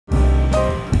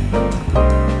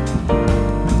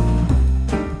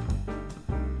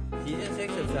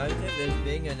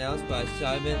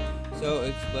Simon. So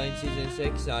explain Season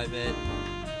 6, Simon.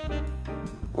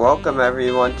 Welcome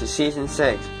everyone to Season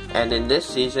 6, and in this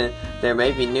season, there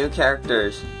may be new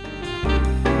characters.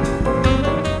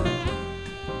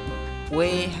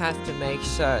 We have to make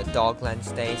sure Dogland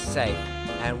stays safe,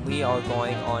 and we are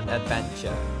going on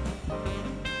adventure.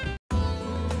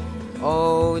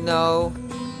 Oh no!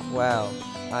 Well,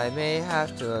 I may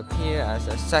have to appear as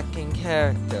a second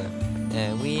character,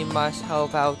 and we must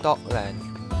help out Dogland.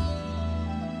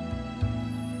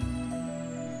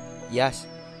 Yes,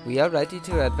 we are ready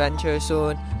to adventure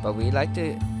soon, but we like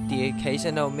the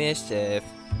occasional mischief.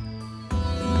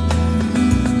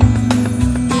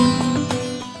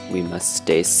 We must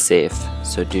stay safe,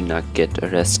 so do not get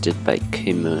arrested by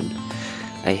Kimun.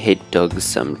 I hate dogs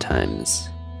sometimes.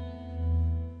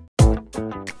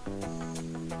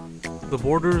 The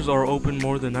borders are open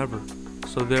more than ever,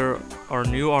 so there are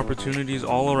new opportunities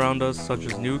all around us, such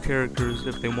as new characters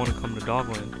if they want to come to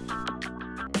Dogland.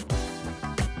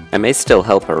 I may still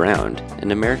help around,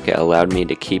 and America allowed me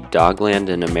to keep Dogland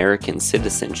and American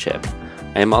citizenship.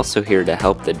 I am also here to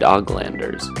help the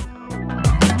Doglanders.